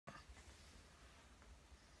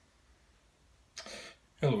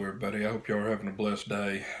Hello, everybody. I hope y'all are having a blessed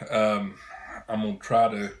day. I'm going to try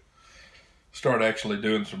to start actually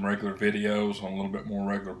doing some regular videos on a little bit more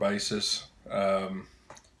regular basis. A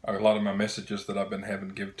lot of my messages that I've been having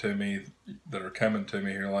give to me that are coming to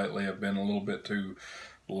me here lately have been a little bit too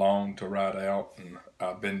long to write out, and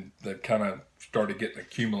they've kind of started getting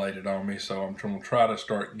accumulated on me. So I'm going to try to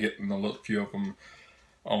start getting a little few of them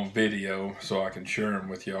on video so I can share them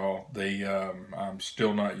with y'all. I'm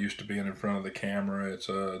still not used to being in front of the camera. It's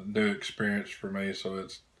a new experience for me, so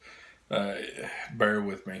it's uh, bear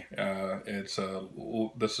with me. This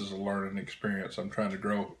is a learning experience. I'm trying to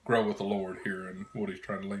grow with the Lord here and what He's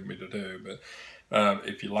trying to lead me to do. But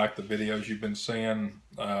if you like the videos you've been seeing,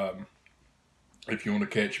 if you want to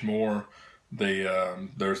catch more, you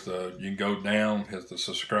can go down, hit the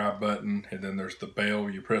subscribe button, and then there's the bell.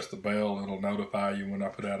 You press the bell, it'll notify you when I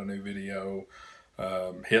put out a new video.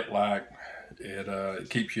 Hit like. It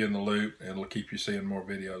keeps you in the loop. It'll keep you seeing more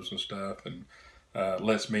videos and stuff, and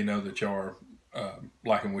lets me know that y'all are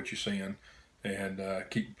liking what you're seeing, and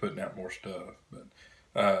keep putting out more stuff. But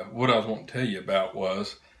what I was wanting to tell you about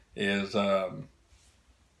is when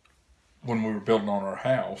we were building on our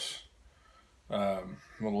house.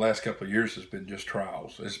 Well, the last couple of years has been just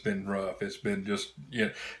trials. It's been rough. It's been just,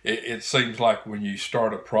 it seems like when you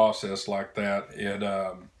start a process like that,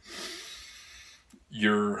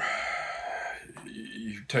 you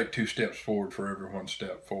take two steps forward for every one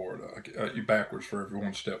step forward. You backwards for every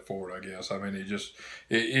one step forward, I guess. I mean,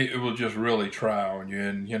 it will just really try on you,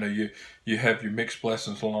 and you have your mixed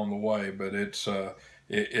blessings along the way, but it's a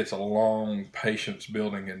long patience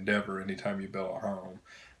building endeavor anytime you build a home.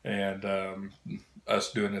 And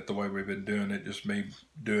us doing it the way we've been doing it, just me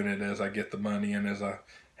doing it as I get the money and as I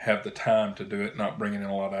have the time to do it, not bringing in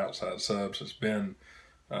a lot of outside subs. It's been,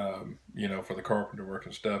 for the carpenter work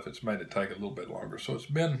and stuff, it's made it take a little bit longer. So it's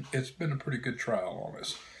been a pretty good trial on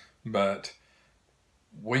us. But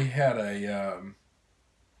we had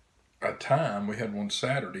we had one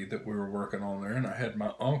Saturday that we were working on there, and I had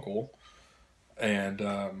my uncle and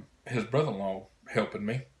his brother-in-law helping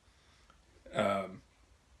me.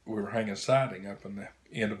 We were hanging siding up in the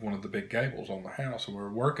end of one of the big gables on the house, and we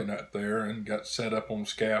were working up there and got set up on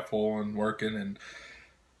scaffold and working, and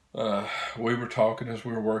we were talking as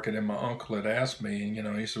we were working, and my uncle had asked me,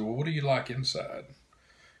 and he said, well, what do you like inside?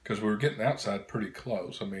 Because we were getting outside pretty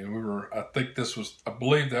close. I mean, I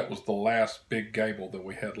believe that was the last big gable that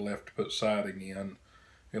we had left to put siding in,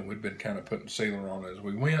 and we'd been kind of putting sealer on it as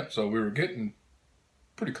we went, so we were getting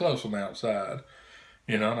pretty close on the outside,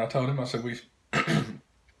 and I told him, I said, we've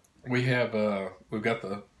got the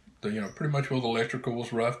pretty much all the electrical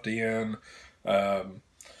was roughed in.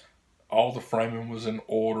 All the framing was in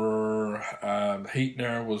order. Heat and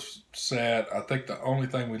air was set. I think the only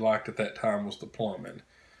thing we liked at that time was the plumbing,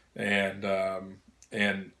 and I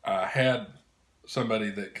had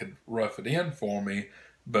somebody that could rough it in for me,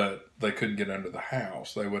 but they couldn't get under the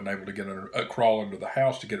house. They wasn't able to get crawl under the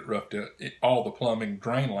house to get it roughed in. All the plumbing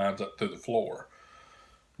drain lines up to the floor.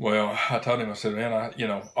 Well, I told him, I said, man,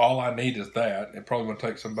 all I need is that. It probably would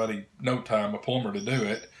take somebody, no time, a plumber to do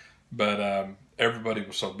it. But everybody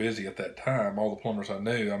was so busy at that time, all the plumbers I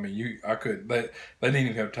knew, I mean, they didn't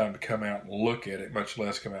even have time to come out and look at it, much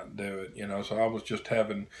less come out and do it, So I was we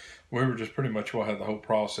were just pretty much had the whole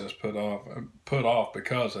process put off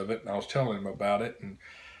because of it. And I was telling him about it, and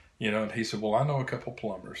he said, well, I know a couple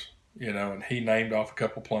plumbers, and he named off a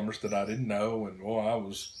couple plumbers that I didn't know. And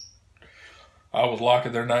well, I was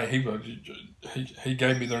locking their name. He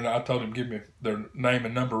gave me their. I told him give me their name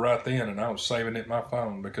and number right then, and I was saving it in my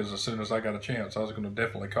phone because as soon as I got a chance, I was going to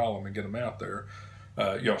definitely call them and get them out there.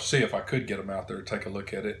 See if I could get them out there, take a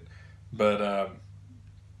look at it. But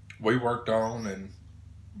we worked on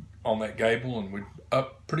that gable, and we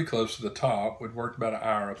up pretty close to the top. We'd worked about an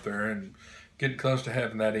hour up there and getting close to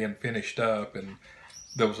having that end finished up, and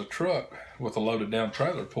there was a truck with a loaded down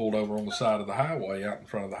trailer pulled over on the side of the highway out in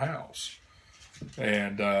front of the house.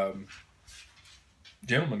 And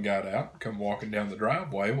gentleman got out, come walking down the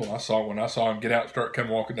driveway. Well, when I saw him get out and start come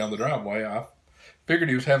walking down the driveway, I figured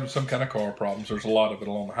he was having some kind of car problems. There's a lot of it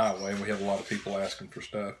along the highway, and we have a lot of people asking for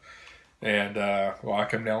stuff. And I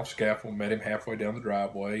come down the scaffold, met him halfway down the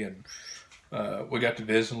driveway, and we got to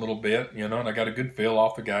visit a little bit, and I got a good feel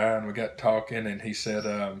off the guy, and we got talking, and he said,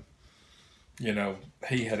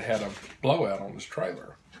 he had a blowout on his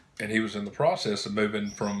trailer, and he was in the process of moving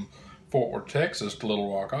from Fort Worth, Texas to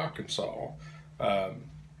Little Rock, Arkansas.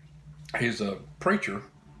 He's a preacher,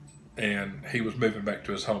 and he was moving back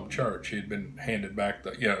to his home church. He had been handed back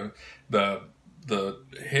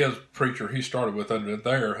his preacher he started with under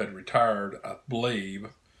there had retired, I believe,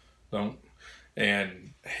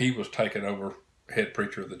 and he was taking over head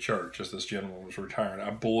preacher of the church as this gentleman was retiring.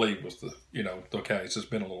 I believe was the case. It's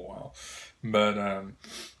been a little while, but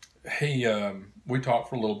we talked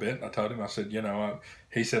for a little bit, and I told him, I said,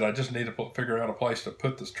 he said, I just need to figure out a place to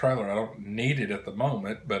put this trailer. I don't need it at the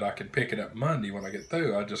moment, but I can pick it up Monday when I get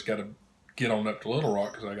through. I just got to get on up to Little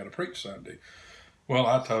Rock because I got to preach Sunday. Well,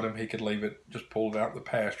 I told him he could leave it, just pull it out in the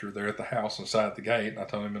pasture there at the house inside the gate. And I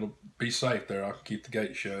told him it'll be safe there. I can keep the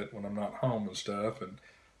gate shut when I'm not home and stuff. And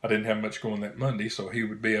I didn't have much going that Monday, so he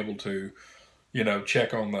would be able to,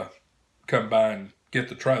 check on come by and get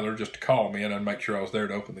the trailer just to call me and I'd make sure I was there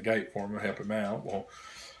to open the gate for him and help him out. Well,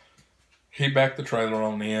 he backed the trailer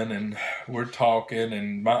on in and we're talking,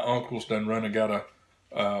 and my uncle's done got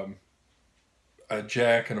a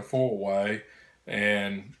jack and a four-way,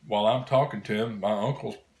 and while I'm talking to him, my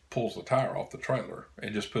uncle pulls the tire off the trailer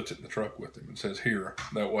and just puts it in the truck with him and says, here,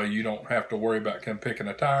 that way you don't have to worry about picking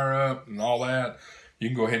a tire up and all that. You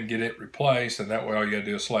can go ahead and get it replaced, and that way all you got to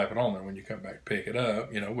do is slap it on there when you come back to pick it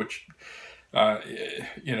up, which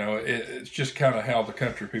it's just kind of how the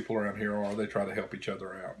country people around here are. They try to help each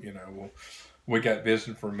other out. Well, we got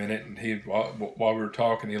visiting for a minute, and while we were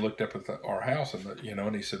talking, he looked up at our house, and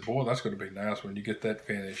and he said, boy, that's going to be nice when you get that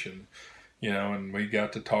finished. And and we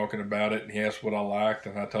got to talking about it, and he asked what I liked,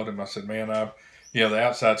 and I told him, I said, man, the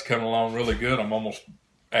outside's coming along really good. I'm almost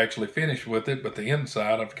actually finished with it, but the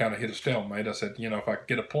inside I've kind of hit a stalemate. I said, if I could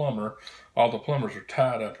get a plumber, all the plumbers are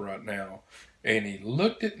tied up right now. And he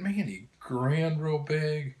looked at me and he grinned real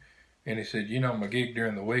big, and he said, my gig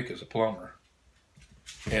during the week is a plumber.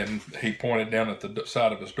 And he pointed down at the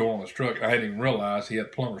side of his door on his truck. I hadn't even realized he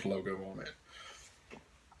had plumber's logo on it.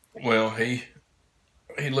 Well, he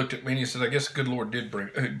looked at me and he said, I guess the good Lord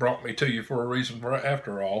brought me to you for a reason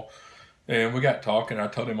after all. And we got talking. I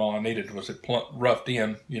told him all I needed was it roughed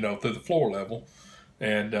in, through the floor level.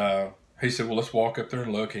 And he said, well, let's walk up there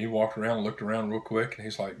and look. And he walked around and looked around real quick. And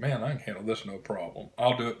he's like, man, I can handle this no problem.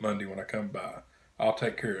 I'll do it Monday when I come by. I'll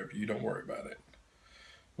take care of you. Don't worry about it.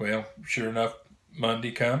 Well, sure enough,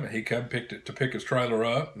 Monday come, and he pick his trailer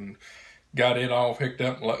up and got it all hooked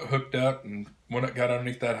up and got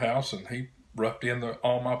underneath that house, and he roughed in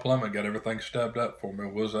all my plumbing, got everything stubbed up for me.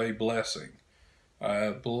 It was a blessing.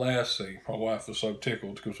 A blessing. My wife was so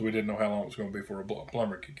tickled because we didn't know how long it was going to be before a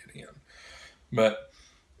plumber could get in. But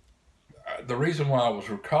the reason why I was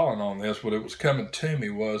recalling on this, what it was coming to me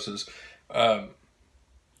was we're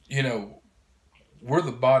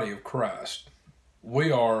the body of Christ.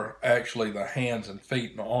 We are actually the hands and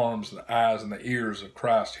feet and the arms and the eyes and the ears of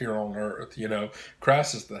Christ here on earth.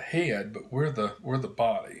 Christ is the head, but we're the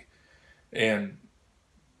body. And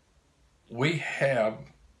we have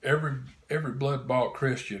every blood-bought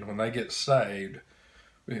Christian, when they get saved,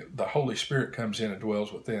 the Holy Spirit comes in and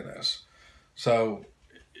dwells within us. So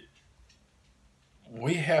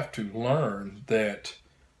we have to learn that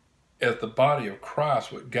as the body of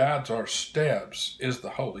Christ, what guides our steps is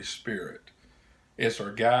the Holy Spirit. It's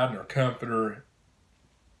our guide and our comforter.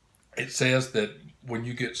 It says that when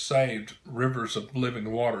you get saved, rivers of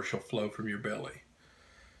living water shall flow from your belly.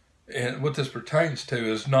 And what this pertains to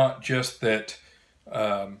is not just that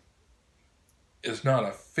it's not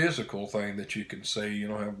a physical thing that you can see. You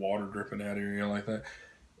don't have water dripping out of you or anything like that.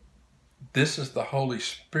 This is the Holy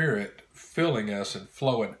Spirit filling us and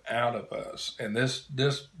flowing out of us. And this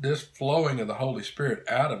flowing of the Holy Spirit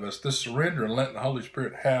out of us, this surrender and letting the Holy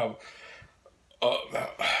Spirit have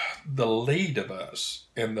the lead of us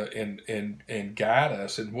and guide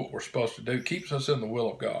us in what we're supposed to do, keeps us in the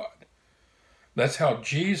will of God. That's how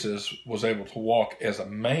Jesus was able to walk as a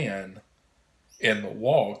man in the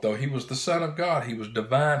walk. Though he was the Son of God, he was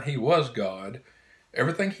divine, he was God.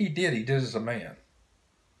 Everything he did as a man.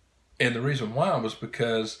 And the reason why was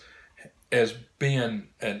because as being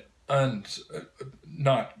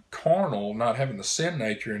not carnal, not having the sin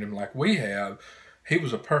nature in him like we have, he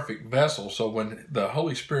was a perfect vessel. So when the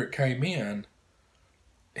Holy Spirit came in,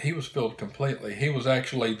 he was filled completely. He was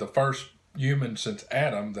actually the first human since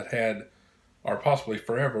Adam that had, or possibly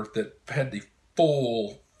forever, that had the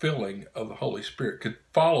full filling of the Holy Spirit, could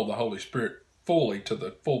follow the Holy Spirit fully to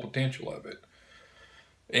the full potential of it.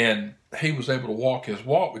 And he was able to walk his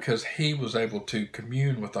walk because he was able to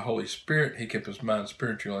commune with the Holy Spirit. He kept his mind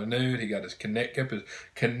spiritually renewed. He got kept his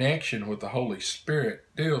connection with the Holy Spirit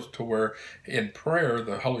deals to where in prayer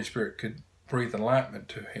the Holy Spirit could breathe enlightenment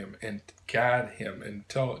to him and guide him and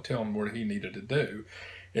tell him what he needed to do.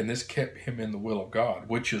 And this kept him in the will of God,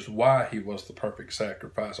 which is why he was the perfect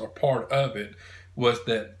sacrifice. Or part of it was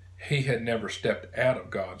that he had never stepped out of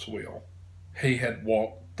God's will. He had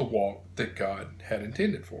walked the walk that God had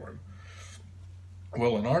intended for him.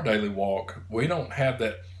 Well, in our daily walk, we don't have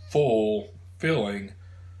that full filling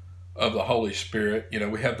of the Holy Spirit. You know,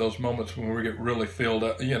 we have those moments when we get really filled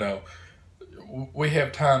up. You know, we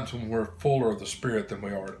have times when we're fuller of the Spirit than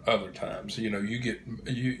we are at other times. You know,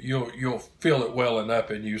 you'll feel it welling up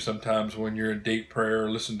in you sometimes when you're in deep prayer,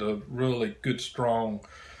 listen to really good strong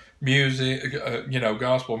music,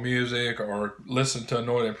 gospel music, or listen to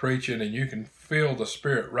anointed preaching, and you can feel the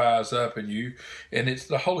Spirit rise up in you, and it's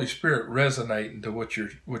the Holy Spirit resonating to what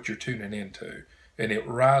you're tuning into, and it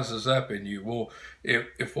rises up in you. Well,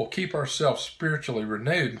 if we'll keep ourselves spiritually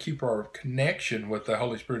renewed and keep our connection with the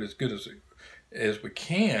Holy Spirit as good as we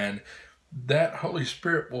can, that Holy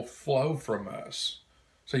Spirit will flow from us.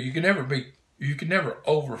 So you can never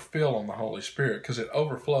overfill on the Holy Spirit, because it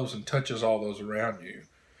overflows and touches all those around you,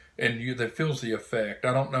 and that feels the effect.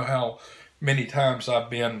 I don't know how many times I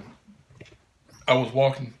was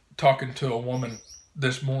talking to a woman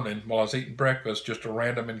this morning while I was eating breakfast, just a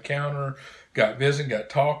random encounter, got visiting, got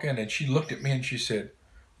talking, and she looked at me and she said,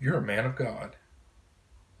 "You're a man of God."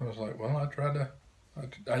 I was like, well, I try to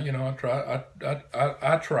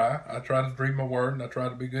read my word, and I try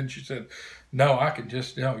to be good. And she said, "No, I can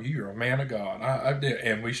just, you're a man of God." I did.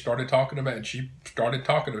 And we started talking about it, and she started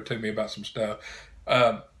talking to me about some stuff.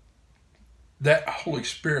 That Holy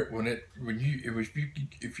Spirit,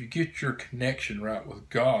 if you get your connection right with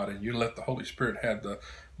God, and you let the Holy Spirit have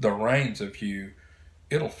the reins of you,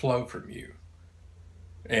 it'll flow from you.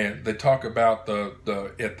 And they talk about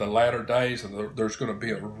at the latter days, and there's going to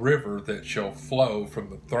be a river that shall flow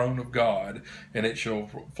from the throne of God, and it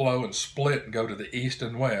shall flow and split and go to the east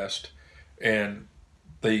and west, and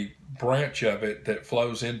the branch of it that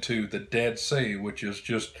flows into the Dead Sea, which is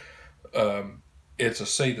just it's a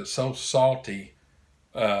sea that's so salty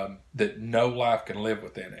that no life can live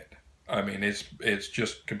within it. I mean, it's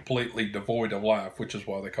just completely devoid of life, which is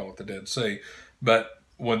why they call it the Dead Sea. But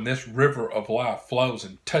when this river of life flows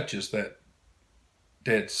and touches that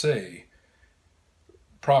Dead Sea,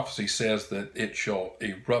 prophecy says that it shall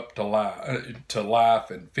erupt to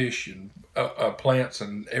life, and fish and plants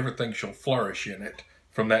and everything shall flourish in it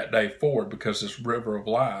from that day forward, because this river of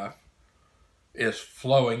life is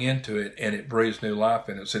flowing into it, and it breathes new life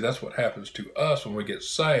in it. See, that's what happens to us when we get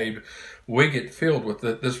saved. We get filled with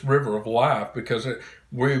this river of life, because it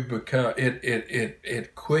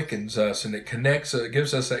quickens us, and it connects. It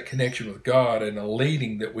gives us that connection with God and a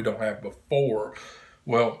leading that we don't have before.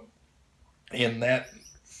 Well, in that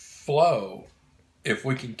flow, if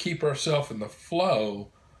we can keep ourselves in the flow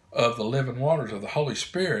of the living waters of the Holy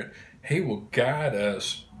Spirit, He will guide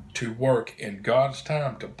us to work in God's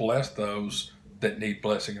time to bless those that need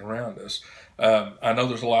blessing around us. I know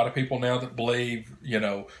there's a lot of people now that believe,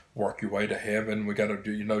 work your way to heaven. We got to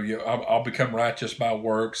do, I'll become righteous by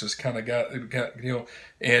works. It's kind of got,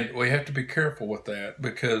 and we have to be careful with that,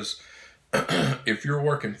 because if you're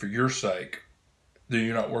working for your sake, then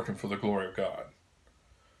you're not working for the glory of God.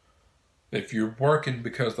 If you're working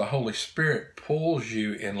because the Holy Spirit pulls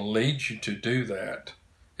you and leads you to do that,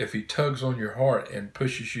 if He tugs on your heart and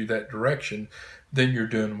pushes you that direction, then you're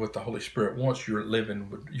doing what the Holy Spirit wants. You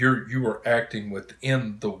are acting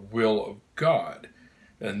within the will of God.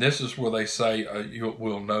 And this is where they say,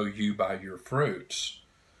 we'll know you by your fruits.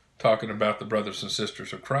 Talking about the brothers and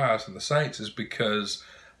sisters of Christ and the saints, is because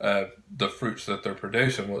the fruits that they're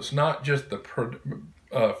producing. Well, it's not just the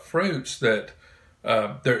fruits that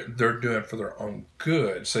they're doing for their own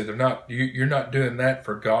good. See, you're not doing that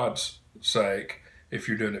for God's sake. If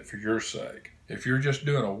you're doing it for your sake, if you're just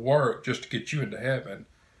doing a work just to get you into heaven,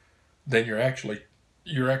 then you're actually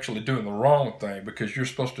doing the wrong thing, because you're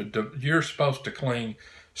supposed to cling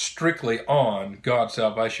strictly on God's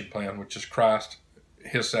salvation plan, which is Christ,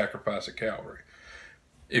 His sacrifice at Calvary.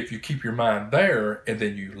 If you keep your mind there, and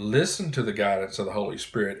then you listen to the guidance of the Holy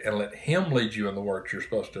Spirit and let Him lead you in the work you're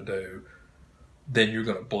supposed to do, then you're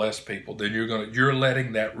going to bless people. Then you're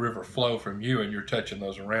letting that river flow from you, and you're touching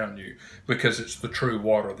those around you, because it's the true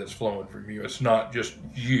water that's flowing from you. It's not just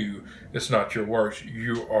you. It's not your works.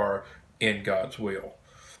 You are in God's will.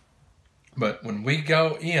 But when we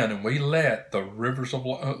go in and we let the rivers of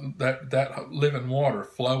that living water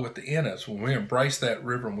flow within us, when we embrace that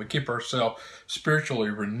river and we keep ourselves spiritually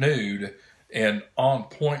renewed and on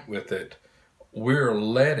point with it, we're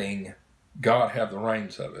letting God have the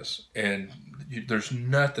reins of us. And there's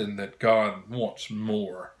nothing that God wants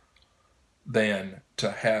more than to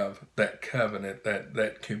have that covenant,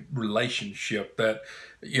 that relationship, that,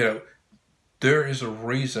 there is a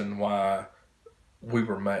reason why we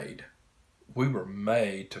were made. We were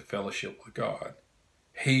made to fellowship with God.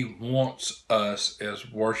 He wants us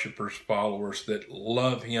as worshipers, followers that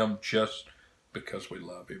love Him just because we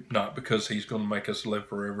love Him. Not because He's going to make us live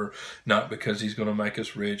forever. Not because He's going to make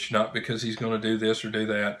us rich. Not because He's going to do this or do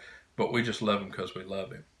that. but we just love him because we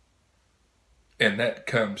love him. And that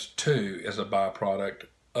comes too as a byproduct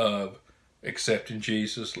of accepting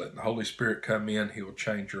Jesus, letting the Holy Spirit come in. He will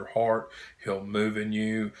change your heart. He'll move in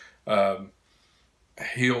you. Um,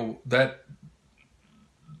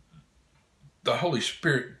 the Holy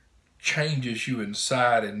Spirit changes you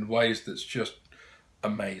inside in ways that's just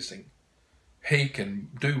amazing. He can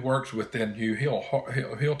do works within you.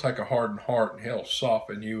 He'll take a hardened heart and he'll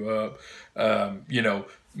soften you up.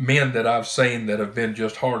 Men that I've seen that have been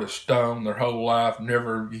just hard as stone their whole life,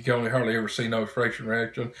 you can only hardly ever see no expression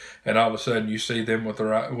reaction, and all of a sudden you see them with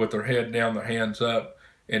their head down, their hands up,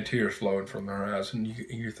 and tears flowing from their eyes, and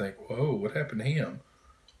you think, whoa, what happened to him?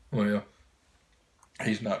 Well,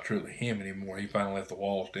 he's not truly him anymore. He finally let the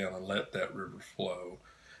walls down and let that river flow.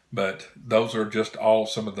 But those are just all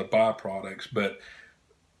some of the byproducts. But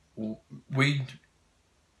we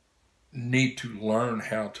need to learn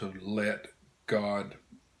how to let God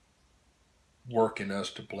work in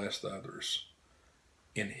us to bless the others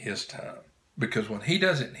in his time. Because when he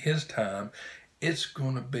does it in his time, it's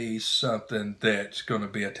going to be something that's going to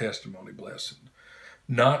be a testimony blessing.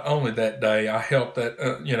 Not only that day, I helped that,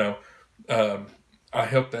 I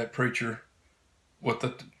helped that preacher with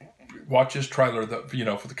watch his trailer,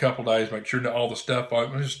 for the couple days, make sure that all the stuff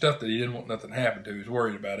that he didn't want nothing to happen to. He was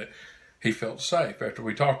worried about it. He felt safe after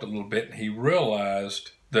we talked a little bit, and he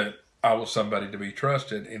realized that I was somebody to be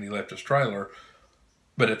trusted, and he left his trailer.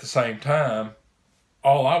 But at the same time,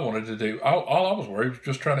 all I wanted to do, all I was worried was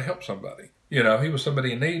just trying to help somebody. He was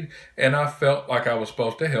somebody in need, and I felt like I was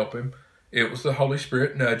supposed to help him. It was the Holy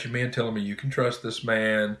Spirit nudging me and telling me, you can trust this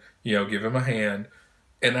man, give him a hand,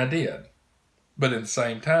 and I did. But at the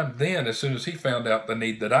same time, then, as soon as he found out the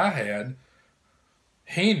need that I had,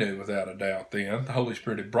 he knew without a doubt then, the Holy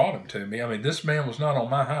Spirit had brought him to me. I mean, this man was not on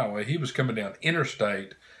my highway. He was coming down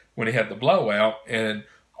interstate when he had the blowout, and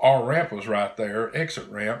our ramp was right there, exit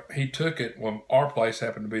ramp. He took it when our place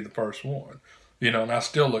happened to be the first one. And I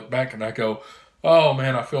still look back and I go, oh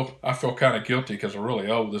man, I feel kind of guilty because I really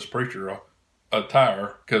owe this preacher a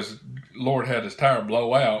tire, because Lord had his tire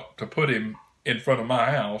blow out to put him in front of my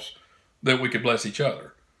house that we could bless each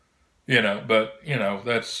other. But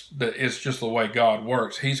it's just the way God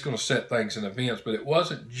works. He's going to set things in events, but it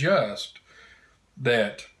wasn't just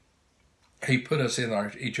that he put us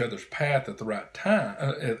in each other's path at the right time,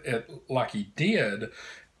 like he did.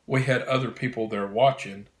 We had other people there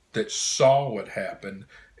watching that saw what happened,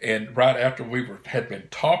 and right after had been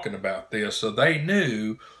talking about this, so they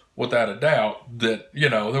knew without a doubt that, they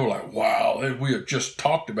were like, wow, we have just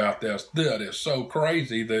talked about this. That is so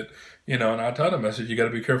crazy that, and I told him, I said, you got to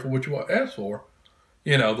be careful what you ask for.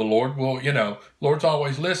 The Lord will, Lord's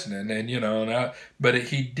always listening, and, but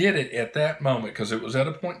he did it at that moment, because it was at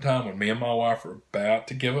a point in time when me and my wife were about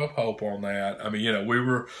to give up hope on that. I mean,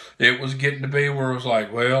 it was getting to be where it was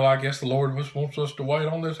like, well, I guess the Lord wants us to wait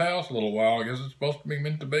on this house a little while. I guess it's supposed to be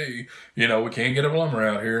meant to be. We can't get a plumber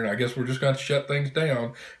out here, and I guess we're just going to shut things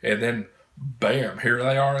down. And then, bam, here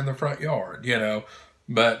they are in the front yard,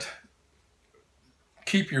 But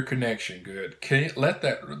keep your connection good. Let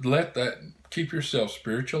that keep yourself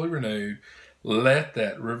spiritually renewed. Let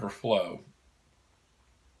that river flow.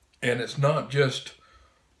 And it's not just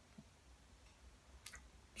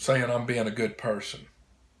saying I'm being a good person.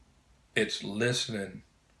 It's listening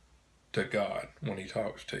to God when he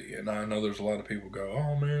talks to you. And I know there's a lot of people go,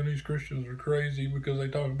 oh man, these Christians are crazy because they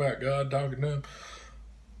talk about God talking to them.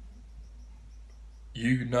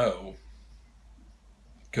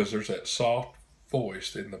 Because there's that soft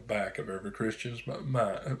voice in the back of every Christian's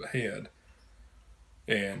head.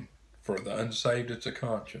 And for the unsaved, it's a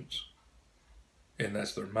conscience. And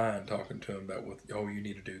that's their mind talking to them about, you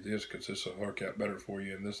need to do this because this will work out better for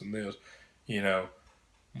you and this and this.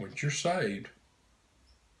 When you're saved,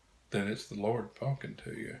 then it's the Lord talking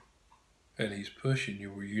to you. And he's pushing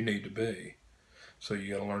you where you need to be. So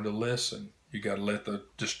you got to learn to listen. You got to let the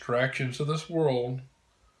distractions of this world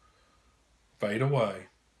fade away.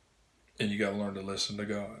 And you got to learn to listen to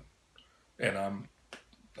God. And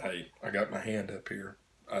I got my hand up here.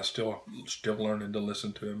 I still learning to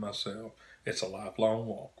listen to him myself. It's a lifelong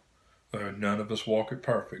walk. None of us walk it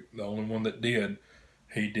perfect. The only one that did,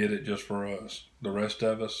 he did it just for us. The rest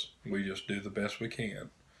of us, we just do the best we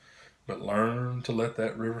can. But learn to let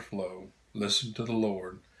that river flow. Listen to the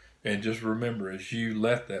Lord. And just remember, as you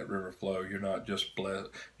let that river flow, you're not just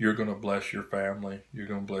blessed. You're going to bless your family. You're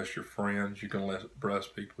going to bless your friends. You're going to bless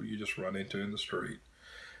people you just run into in the street.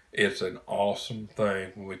 It's an awesome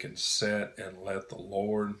thing when we can sit and let the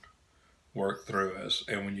Lord work through us.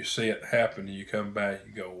 And when you see it happen, you come back,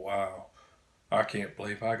 you go, wow, I can't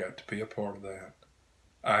believe I got to be a part of that.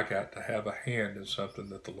 I got to have a hand in something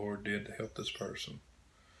that the Lord did to help this person.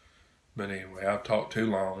 But anyway, I've talked too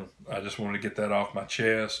long. I just wanted to get that off my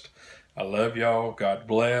chest. I love y'all. God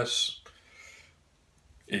bless.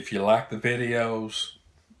 If you like the videos,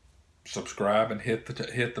 subscribe and hit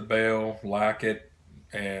the bell, like it,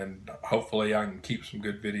 and hopefully I can keep some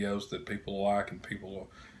good videos that people like and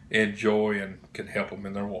people enjoy and can help them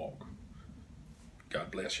in their walk.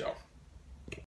 God bless y'all.